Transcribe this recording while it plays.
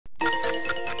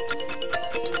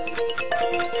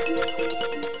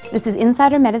This is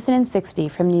Insider Medicine in 60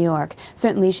 from New York.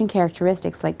 Certain lesion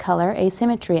characteristics like color,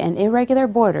 asymmetry, and irregular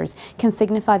borders can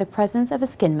signify the presence of a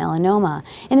skin melanoma.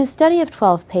 In a study of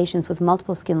 12 patients with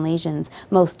multiple skin lesions,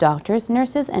 most doctors,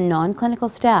 nurses, and non-clinical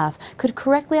staff could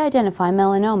correctly identify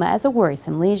melanoma as a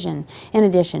worrisome lesion. In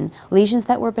addition, lesions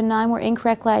that were benign were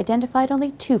incorrectly identified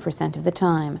only 2% of the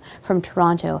time. From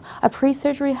Toronto, a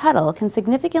pre-surgery huddle can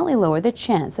significantly lower the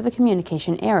chance of a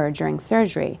communication error during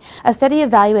surgery. A study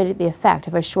evaluated the effect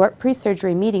of a short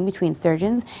pre-surgery meeting between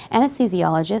surgeons,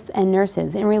 anesthesiologists, and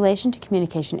nurses in relation to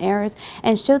communication errors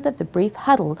and showed that the brief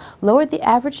huddle lowered the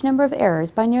average number of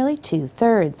errors by nearly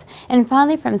 2/3. And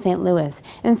finally, from St. Louis,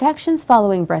 infections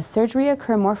following breast surgery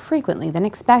occur more frequently than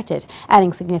expected,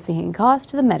 adding significant cost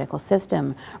to the medical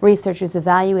system. Researchers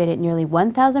evaluated nearly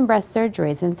 1,000 breast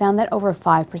surgeries and found that over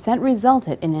 5%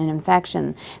 resulted in an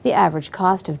infection. The average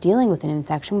cost of dealing with an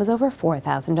infection was over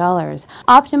 $4,000.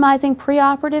 Optimizing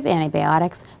pre-operative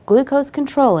antibiotics, glucose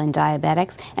control in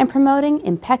diabetics, and promoting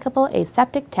impeccable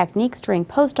aseptic techniques during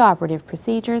post-operative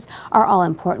procedures are all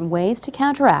important ways to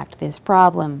counteract this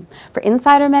problem. For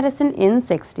Insider Medicine in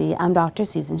 60, I'm Dr.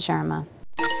 Susan Sharma.